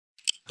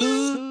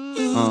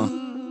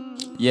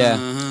Yeah,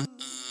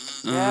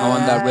 I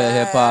want that real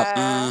hip hop.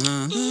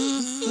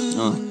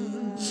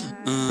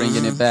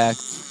 Bringing it back.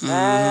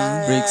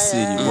 Brick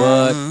City,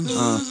 what?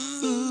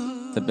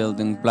 The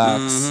building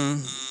blocks.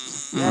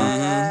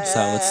 That's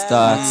how it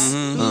starts.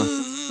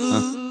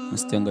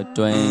 Mr.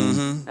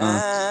 Ngodwayne.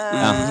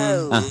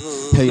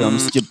 Hey, I'm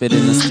stupid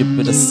in a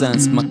stupider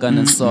sense. My gun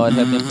and sword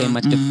helping pay my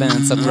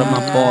defense. I grab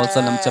my balls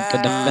and I'm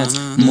jumping the fence.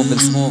 Moving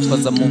smooth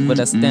cause I move with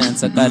a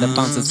stance. I got a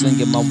bounce and swing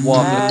in my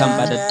walk like I'm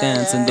by the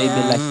dance. And they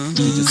be like,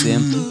 did you see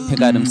him? He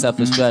got himself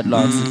his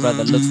dreadlocks. His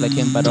brother looks like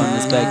him but on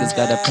his back he's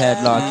got a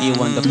padlock. He a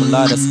wonderful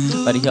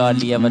artist but he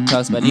hardly ever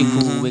talks. But he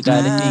cool, we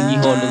got a thing. He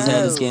hold his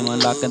head, his game on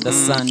lock. And the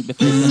sun be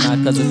flipping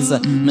out cause it's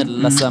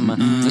middle of summer.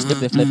 Just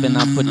if it flipping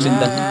I put you in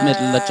the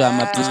middle of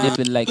drama. Just if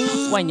it like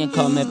when you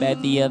call me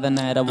back the other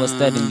night I was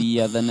studying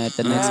the other night.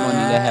 The next morning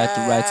I had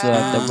to write, so I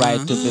have the right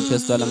to be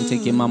pistol. I'm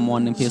taking my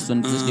morning piss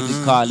when just if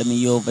you calling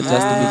me over just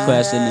to be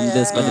questioning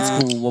this, but it's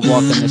cool. We're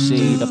walking the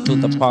shade up to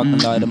the parking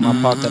lot. In my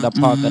pocket, I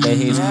park at the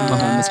haze. My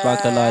home is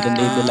spark a lot, and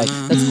they be like,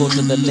 let's go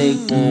to the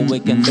lake for a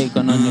weekend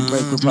bacon on your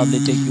break. We'll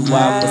probably take you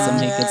out for some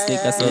hake and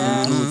steak. I said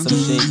include some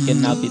shake,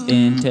 and I'll be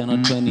there in 10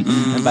 or 20.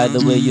 And by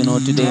the way, you know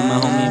today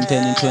my homie I'm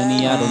 10 and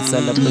 20. I don't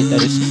celebrate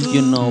that ish. You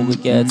know we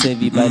get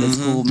heavy, but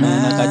it's cool,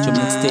 man. I got your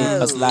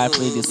mixtape, I slide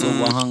ready, so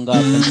I hung up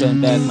and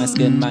turned back. My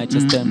skin might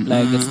just turn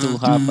black. It's too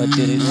hard for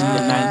did it.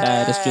 The night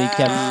I had a straight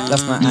cap.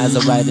 Lost my eyes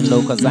are riding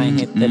low cause I ain't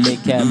hit the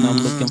lake cap. Now I'm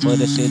looking for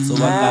the shit, so I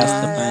got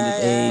to find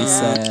it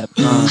ASAP.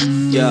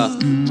 Yeah,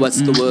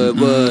 what's the word?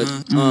 Brick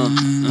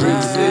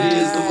City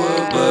is the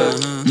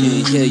word.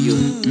 Can't hear you.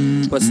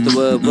 What's the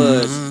word?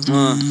 Brick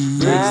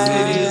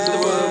City is the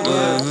word.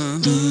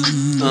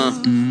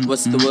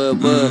 What's the word?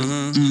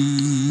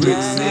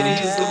 Brick City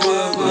is the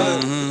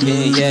word.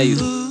 Can't hear you.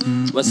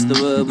 What's the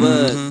word?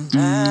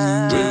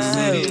 Brick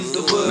City is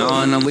the word. Now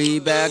on our way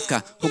back,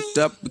 I hooked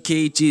up with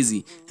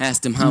K-Cheesy.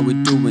 Asked him how we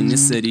doing, he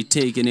said he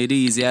taking it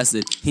easy. I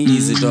said,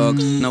 easy dog,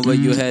 now where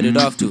you headed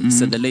off to? He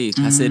said the lake,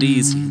 I said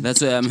easy, that's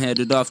where I'm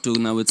headed off to.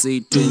 Now it's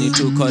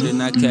 8:22, caught in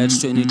a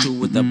catch 22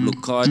 with a blue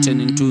car,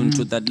 turning two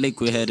into that lake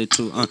we headed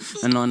to.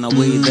 And on our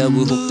way there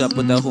we hooked up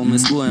with the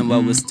homies school. And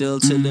while we're still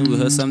chilling, we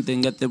heard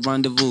something at the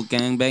rendezvous.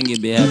 Gang banging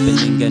be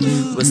happening and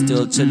we're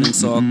still chilling.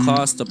 So our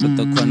car stopped at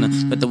the corner,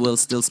 but the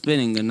wheel's still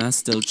spinning and I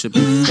still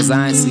tripping. Cause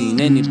I ain't seen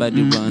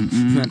anybody run.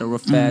 Matter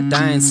of fact,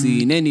 I ain't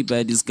seen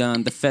anybody's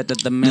gun. The fact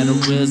that the matter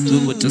is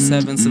we were just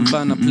having some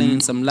fun. I'm playing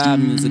some live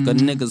music or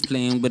niggas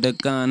playing with a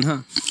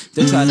gun,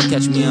 They try to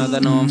catch me out, I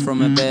know I'm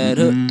from a bad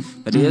hood.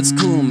 But it's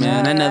cool,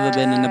 man, I never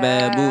been in a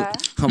bad mood.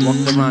 I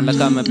walked around like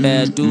I'm a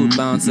bad dude,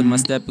 bouncing my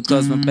step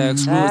because my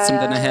back's screwed.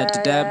 Something I had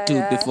to dab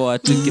to before I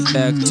took it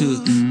back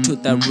to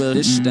that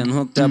real shit. Then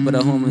hooked up with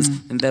the homies,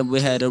 and then we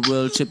had a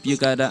real trip. You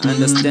gotta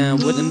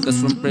understand with them, cause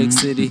from Brick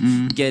City,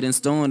 getting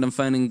stoned, I'm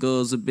finding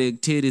girls with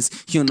big titties.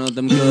 You know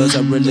them girls,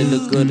 I really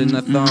look good in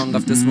a thong.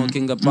 After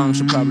smoking a bong,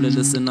 should probably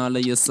listen all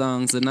of your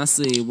songs. And I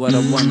say what I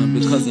wanna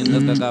because you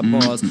know I got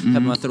balls.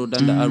 Have my throat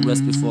under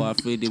arrest before I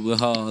freed it with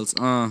halls.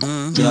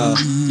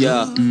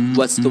 Yeah,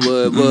 what's the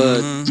word?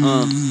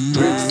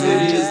 Brick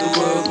City is the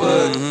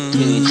word.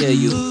 Can't hear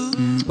you.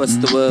 What's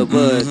the word?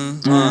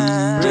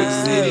 Brick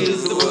City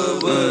is the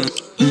word.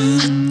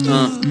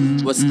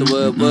 What's the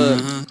word?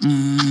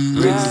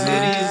 Brick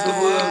City is the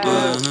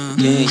word.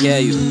 Can't hear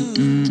you.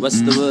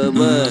 What's the word?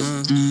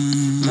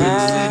 Brick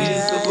City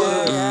is the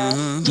word.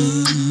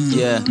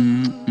 Yeah,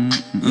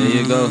 there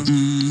you go.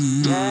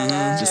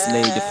 Just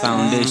laid the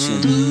foundation.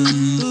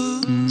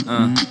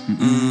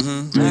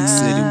 Brick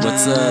City,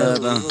 what's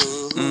up?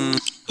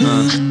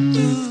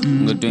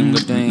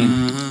 Ngodwayne,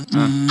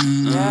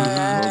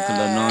 vocal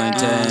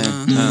anointing.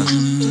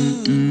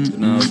 You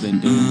know I've been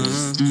doing this,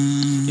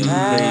 getting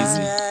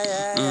crazy.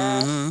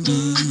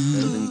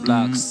 Building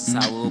blocks,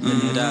 that's how we open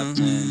it up,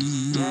 man.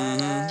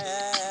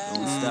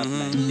 Don't stop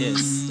like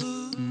this.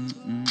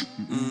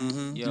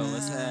 Yo,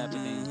 what's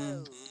happening?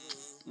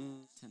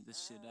 Turn this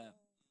shit up.